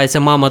 який називається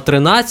 «Мама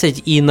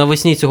 13», і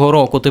навесні цього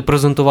року ти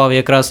презентував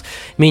якраз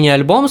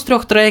міні-альбом з 3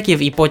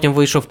 треків, і потім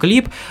вийшов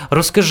кліп.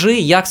 Розкажи,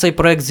 як цей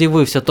проєкт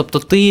з'явився? Тобто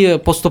ти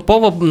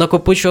поступово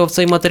накопичував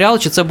цей матеріал,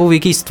 чи це був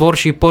якийсь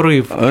творчий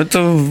порив?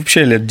 Это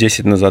вообще лет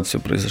 10 назад все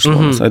произошло.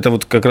 Это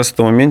вот как раз в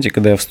том моменте,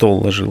 когда я в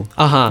стол ложил,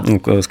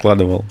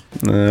 складывал.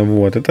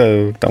 Вот,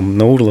 это там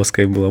на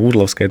Урловской было,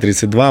 Урловская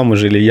 32, мы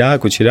жили я,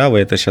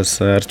 Кучерявый, это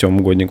сейчас Артем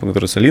Угодник,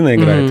 который с Алиной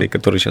играет, и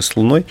который сейчас с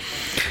Луной,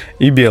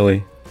 и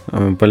Белый.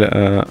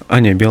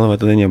 Не, Белого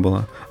тогда не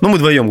было. Ну, мы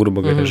вдвоем,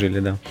 грубо говоря, жили,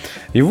 да.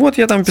 И вот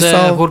я там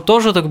писал... Это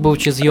гуртожиток был,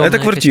 чи съемная? Это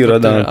квартира,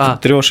 да,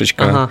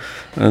 трешечка,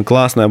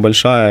 классная,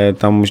 большая,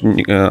 там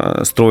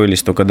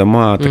строились только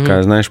дома,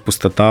 такая, знаешь,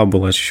 пустота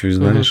была чуть-чуть,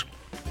 знаешь.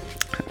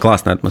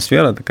 Классная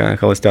атмосфера, такая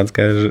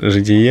холостяцкое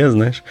житие,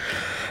 знаешь.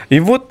 И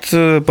вот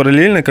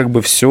параллельно как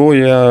бы все,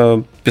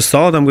 я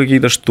писал там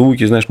какие-то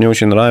штуки, знаешь, мне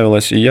очень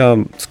нравилось. И я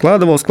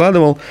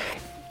складывал.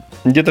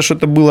 Где-то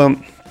что-то было...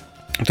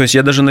 То есть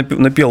я даже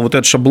напел вот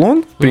этот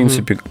шаблон, в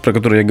принципе, про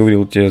который я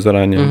говорил тебе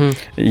заранее,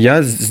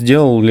 я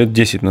сделал лет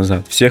 10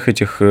 назад, всех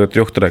этих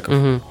 3 треков.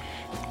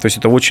 То есть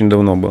это очень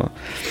давно было.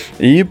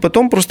 И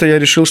потом просто я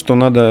решил, что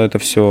надо это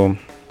все...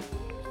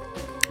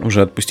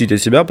 уже отпустить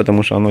от себя,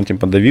 потому что оно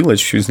типа давило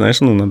чуть-чуть,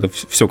 знаешь, ну, надо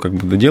все как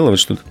бы доделывать,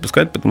 что-то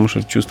отпускать, потому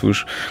что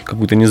чувствуешь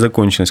какую-то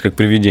незаконченность, как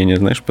привидение,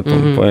 знаешь,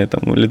 потом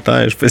поэтому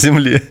летаешь по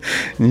земле,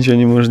 ничего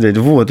не можешь делать.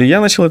 Вот, и я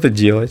начал это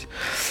делать.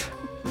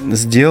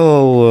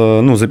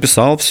 Сделал, ну,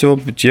 записал все,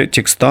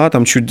 текста,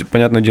 там чуть,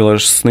 понятное дело,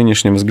 с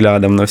нынешним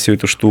взглядом на всю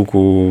эту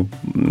штуку,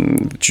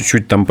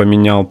 чуть-чуть там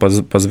поменял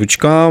по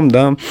звучкам,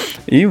 да,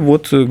 и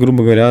вот,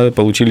 грубо говоря,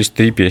 получились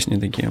 3 песни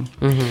такие.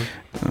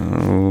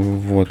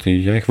 Вот, и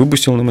я их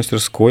выпустил на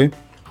мастерской,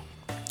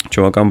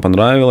 чувакам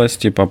понравилось,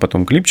 типа,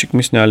 потом клипчик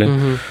мы сняли,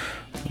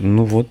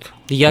 ну вот.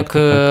 Як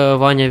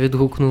Ваня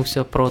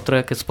відгукнувся про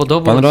треки?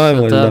 Сподобалось?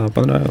 Понравилось, да,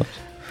 понравилось.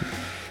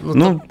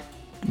 Ну,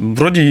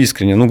 вроде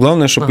искренне. Ну,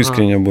 главное, чтобы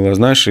искренне было,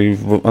 знаешь, и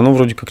оно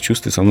вроде как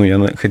чувствуется. Ну,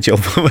 я хотел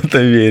бы в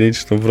это верить,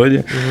 что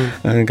вроде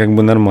как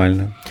бы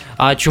нормально.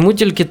 А чому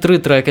тільки 3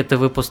 треки ти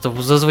випустив?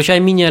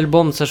 Зазвичай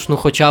міні-альбом це ж, ну,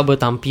 хоча б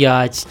там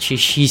 5 чи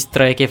 6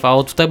 треків, а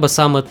от в тебе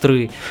саме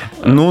 3.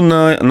 Ну,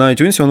 на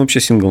iTunes он вообще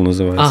сингл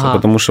называется,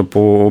 потому что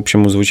по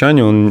общему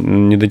звучанию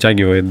он не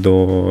дотягивает до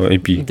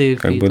EP. До EP,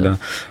 как бы, да.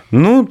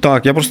 Ну,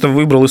 так, я просто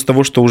выбрал из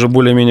того, что уже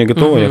более-менее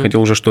готово, я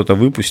хотел уже что-то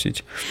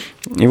выпустить,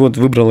 и вот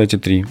выбрал эти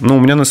 3. Ну, у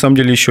меня на самом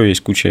деле еще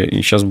есть куча, и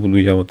сейчас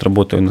я вот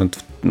работаю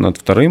над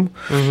вторым,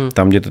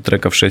 там где-то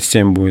треков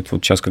 6-7 будет,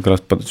 вот сейчас как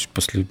раз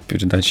после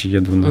передачи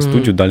еду на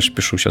студию, дальше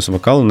пишу сейчас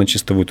вокалы на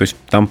чистовую, то есть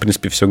там, в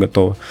принципе, все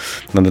готово,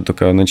 надо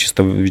только на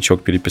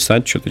чистовичок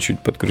переписать, что-то чуть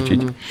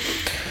подкрутить.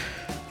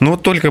 Ну,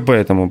 вот только по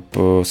этому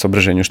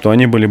соображению, что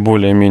они были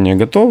более-менее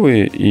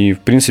готовы, и, в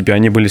принципе,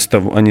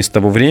 они с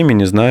того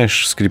времени,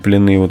 знаешь,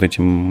 скреплены вот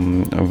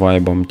этим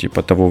вайбом,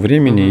 типа, того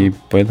времени, и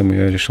поэтому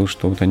я решил,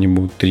 что вот они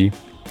будут 3.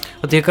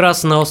 От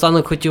якраз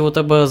наостанок хотів у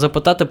тебе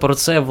запитати про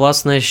це,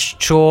 власне,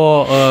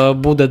 що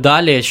буде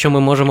далі, що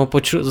ми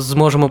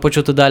зможемо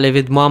почути далі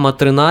від «Мама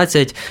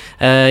 13»,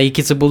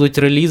 які це будуть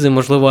релізи,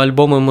 можливо,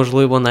 альбоми,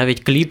 можливо, навіть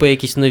кліпи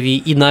якісь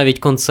нові і навіть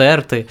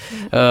концерти.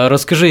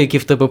 Розкажи, які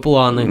в тебе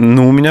плани?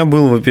 Ну, у меня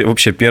был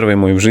вообще первый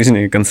мой в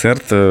жизни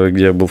концерт,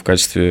 где я был в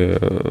качестве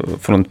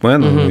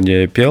фронтмена,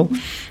 где я пел.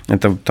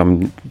 Это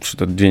там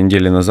что-то 2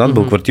 недели назад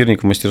был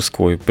квартирник в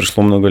мастерской.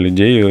 Пришло много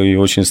людей, и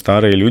очень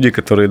старые люди,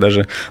 которые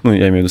даже, ну,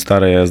 я имею в виду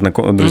старые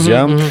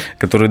друзья,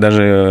 которые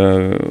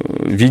даже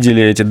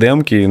видели эти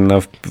демки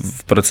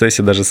в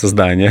процессе даже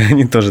создания.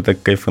 Они тоже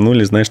так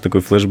кайфанули, знаешь,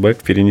 такой флешбэк,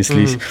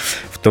 перенеслись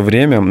в то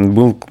время.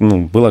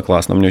 Было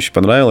классно, мне очень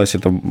понравилось.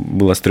 Это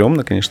было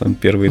стрёмно, конечно,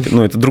 первые.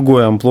 Ну, это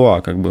другое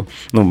амплуа, как бы.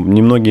 Ну,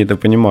 немногие это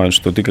понимают,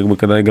 что ты, как бы,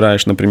 когда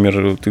играешь,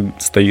 например, ты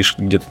стоишь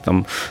где-то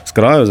там с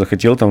краю,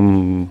 захотел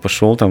там,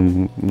 пошел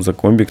там за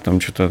комбик,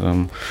 там что-то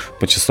там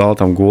почесал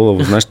там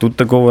голову. Знаешь, тут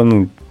такого,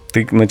 ну,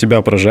 ты на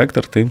тебя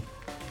прожектор, ты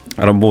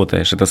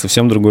работаешь. Это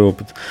совсем другой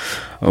опыт.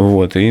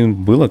 Вот. И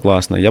было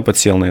классно. Я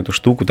подсел на эту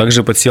штуку.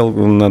 Также подсел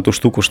на ту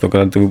штуку, что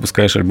когда ты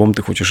выпускаешь альбом,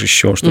 ты хочешь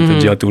еще что-то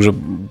делать. Ты уже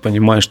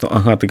понимаешь, что,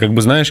 ты как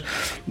бы знаешь,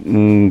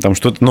 там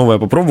что-то новое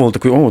попробовал,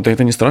 такой,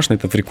 это не страшно,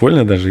 это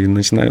прикольно даже. И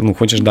начинаешь,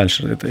 хочешь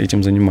дальше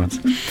этим заниматься.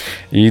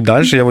 И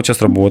дальше я вот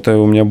сейчас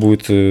работаю. У меня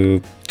будет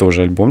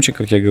тоже альбомчик,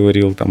 как я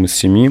говорил, там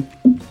из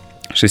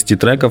 6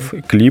 треков.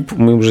 Клип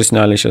мы уже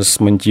сняли, сейчас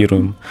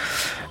смонтируем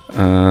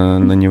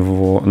на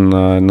него,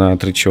 на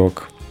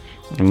тречок.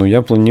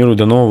 Я планую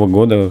до Нового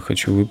года,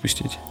 хочу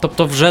выпустить.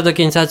 Тобто вже до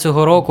кінця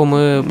цього року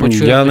мы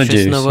почуем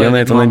щось новое? Я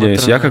на это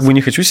надеюсь. Я как бы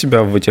не хочу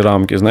себя в эти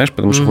рамки, знаешь,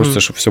 потому что хочется,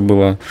 чтобы все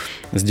было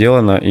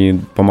сделано и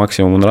по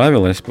максимуму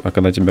нравилось, а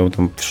когда тебя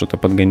там что-то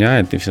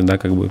подгоняет, ты всегда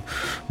как бы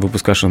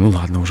выпускаешь,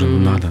 ладно уже,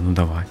 надо,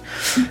 давай.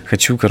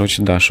 Хочу,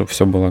 чтобы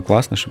все было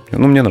классно,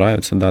 чтобы... мне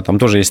нравится, да. Там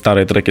тоже есть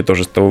старые треки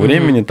тоже с того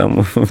времени,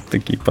 там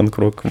такие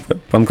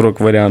панк-рок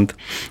вариант,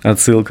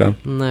 отсылка.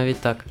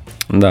 Навіть так.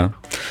 Да.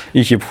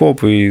 И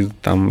хип-хоп, и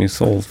там, и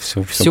соул,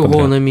 все всего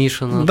подряд.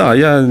 намішано. Да,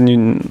 я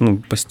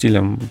по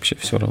стилям вообще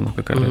все равно,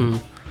 какая разница.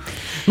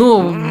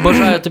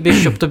 Бажаю тобі,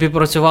 щоб тобі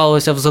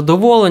працювалося в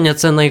задоволення,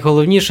 це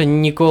найголовніше,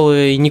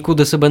 ніколи і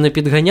нікуди себе не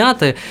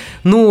підганяти.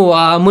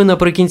 А ми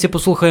наприкінці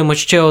послухаємо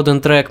ще один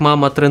трек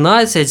 «Мама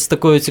 13» з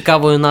такою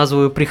цікавою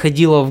назвою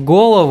 «Приходила в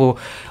голову».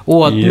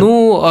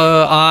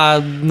 А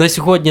на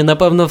сьогодні,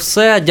 напевно,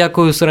 все.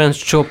 Дякую, Сирен,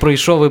 що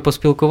прийшов і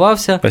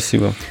поспілкувався.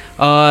 Спасибо.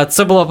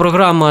 Це була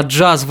програма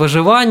 «Джаз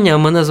виживання».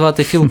 Мене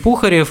звати Філ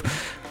Пухарєв.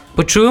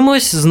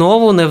 Почуємось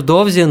знову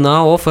невдовзі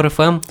на Offer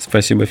FM.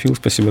 Спасибо, Фил,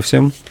 спасибо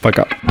всем.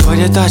 Пока.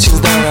 Будет очень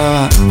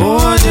здорово,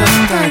 будет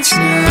точно.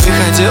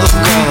 Приходило в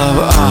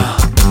голову,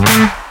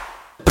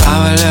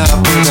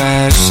 право-лево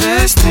путаешь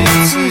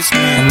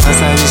 6:30.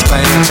 Насадись,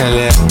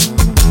 поехали.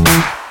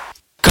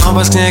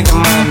 Компас книга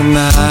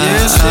мамина,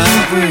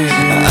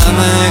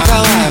 Анна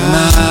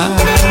Николаевна.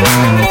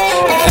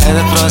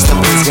 Это просто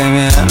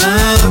брызгами.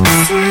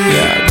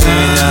 Ты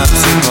меня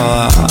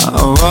обсыпала.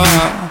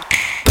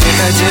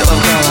 Приходила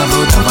в голову,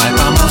 давай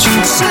помолчим.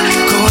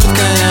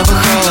 Куртка, небо,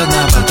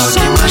 холодно,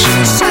 потоки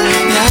машин.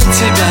 Я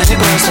тебя не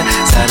просто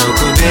за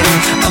руку беру,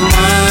 а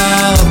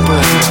мало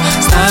было,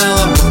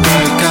 знала бы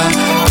только.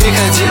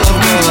 Приходила в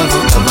голову,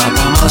 давай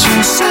помолчим.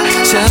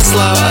 Все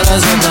слова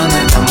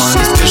разобраны, домой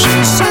не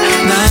спешим.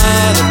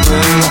 Надо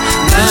было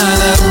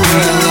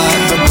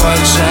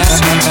побольше.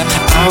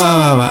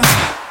 Ава-ва-ва.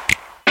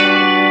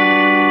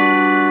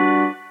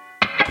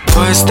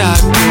 Пусть так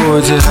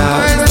будет,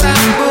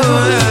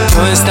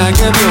 пусть так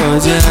и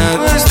будет.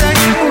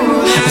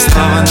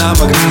 Снова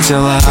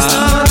намагнитила,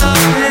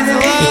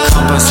 и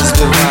компас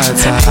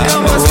сбивается.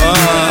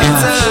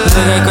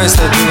 Никакой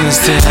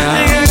стабильности,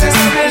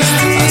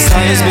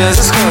 остались без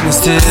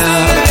исходности.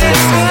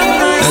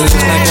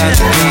 Лифт на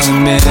 5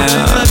 меня,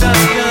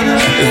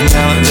 и в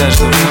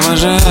надежду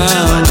выможем.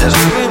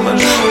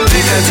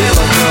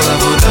 Приходила в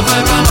голову,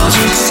 давай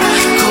помолчим.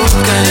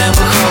 Куртка,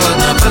 небо,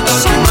 холодно,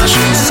 потоки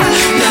машин.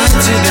 Я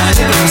тебя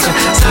не просто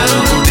за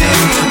руку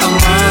беру, а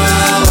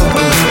мало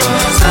было,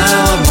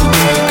 знала бы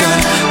только.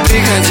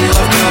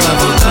 Приходила в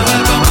голову,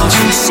 давай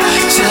помолчим.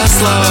 Все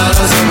слова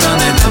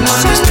разобраны,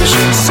 домой не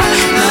спешим.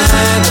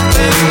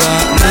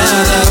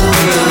 Надо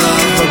было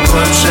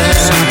побольше.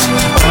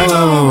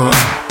 О-о-о.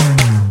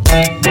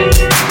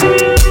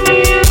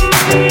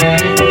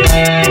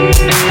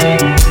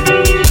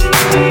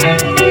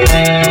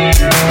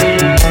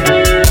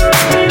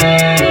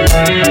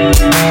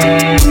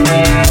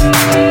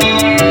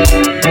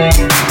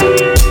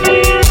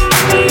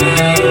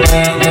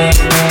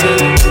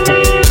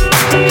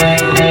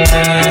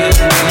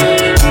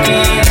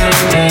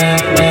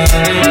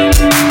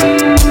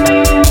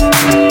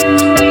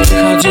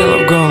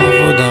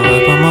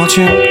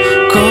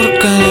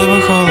 Куртка, небо,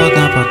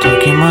 холодно,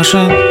 потоки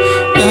машин.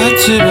 Я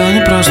тебя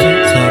не просто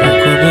за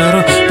руку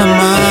беру, а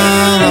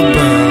мало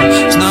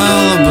было,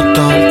 знала бы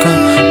только.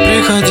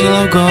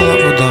 Приходила в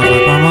голову, давай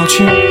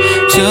помолчим.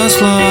 Все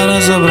слова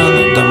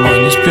разобраны, домой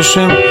не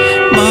спешим.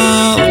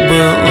 Мало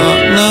было,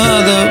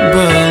 надо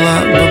было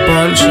бы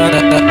больше.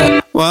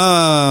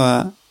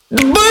 Ва-ва-ва.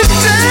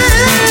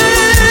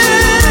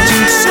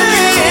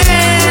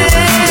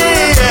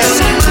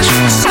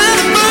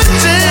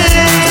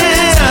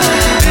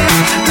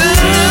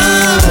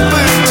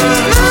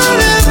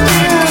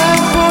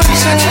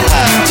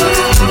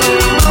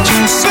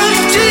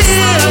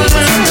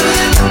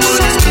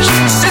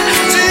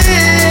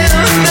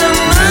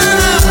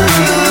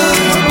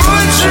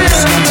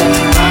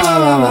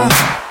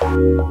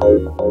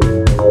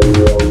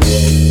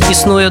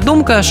 Існує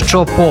думка,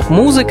 що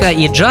поп-музика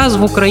і джаз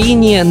в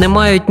Україні не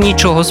мають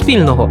нічого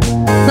спільного.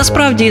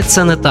 Насправді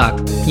це не так.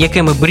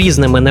 Якими б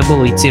різними не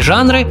були ці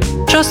жанри,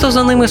 часто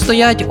за ними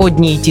стоять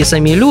одні й ті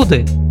самі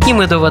люди. І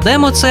ми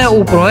доведемо це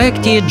у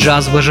проєкті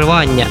 «Джаз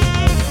виживання».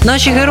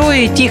 Наші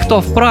герої – ті, хто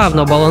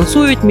вправно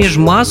балансують між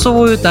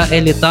масовою та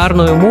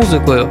елітарною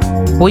музикою,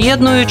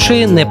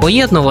 поєднуючи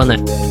непоєднуване.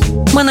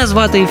 Мене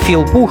звати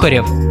Філ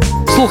Пухарєв.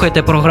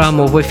 Слухайте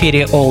програму в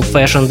ефірі Old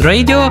Fashioned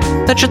Radio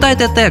та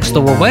читайте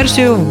текстову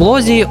версію в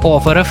блозі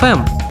Offer FM.